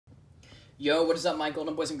Yo, what is up, my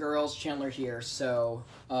golden boys and girls? Chandler here. So,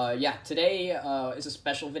 yeah, today is a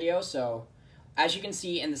special video. So, as you can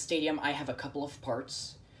see in the stadium, I have a couple of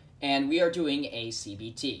parts, and we are doing a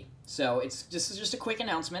CBT. So, this is just a quick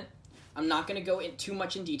announcement. I'm not going to go in too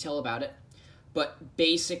much in detail about it, but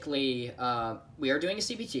basically, we are doing a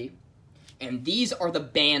CBT, and these are the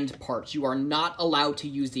banned parts. You are not allowed to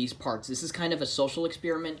use these parts. This is kind of a social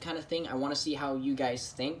experiment kind of thing. I want to see how you guys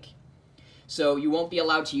think. So you won't be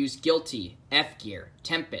allowed to use Guilty, F-Gear,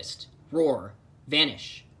 Tempest, Roar,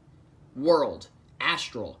 Vanish, World,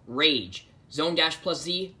 Astral, Rage, Zone Dash plus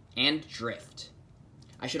Z, and Drift.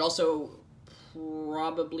 I should also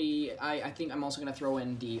probably, I think I'm also going to throw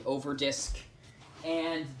in the Overdisc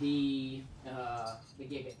and the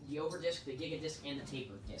Overdisc, the Giga Disc, and the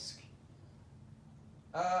Taper Disc.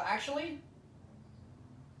 Actually,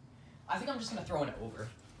 I think I'm just going to throw in Over.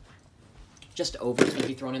 Just Over is going to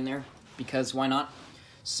be thrown in there. Because why not?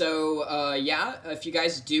 So, yeah, if you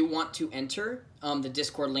guys do want to enter, the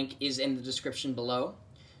Discord link is in the description below.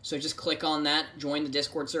 So just click on that, join the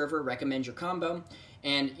Discord server, recommend your combo,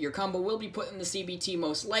 and your combo will be put in the CBT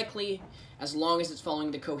most likely, as long as it's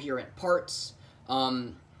following the coherent parts.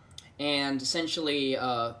 And essentially,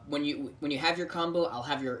 when you have your combo, I'll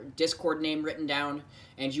have your Discord name written down,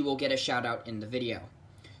 and you will get a shout out in the video.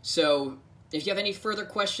 So, if you have any further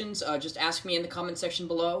questions, just ask me in the comment section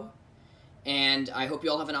below. And I hope you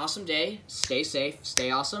all have an awesome day. Stay safe, stay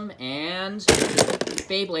awesome, and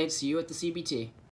Beyblade, see you at the CBT.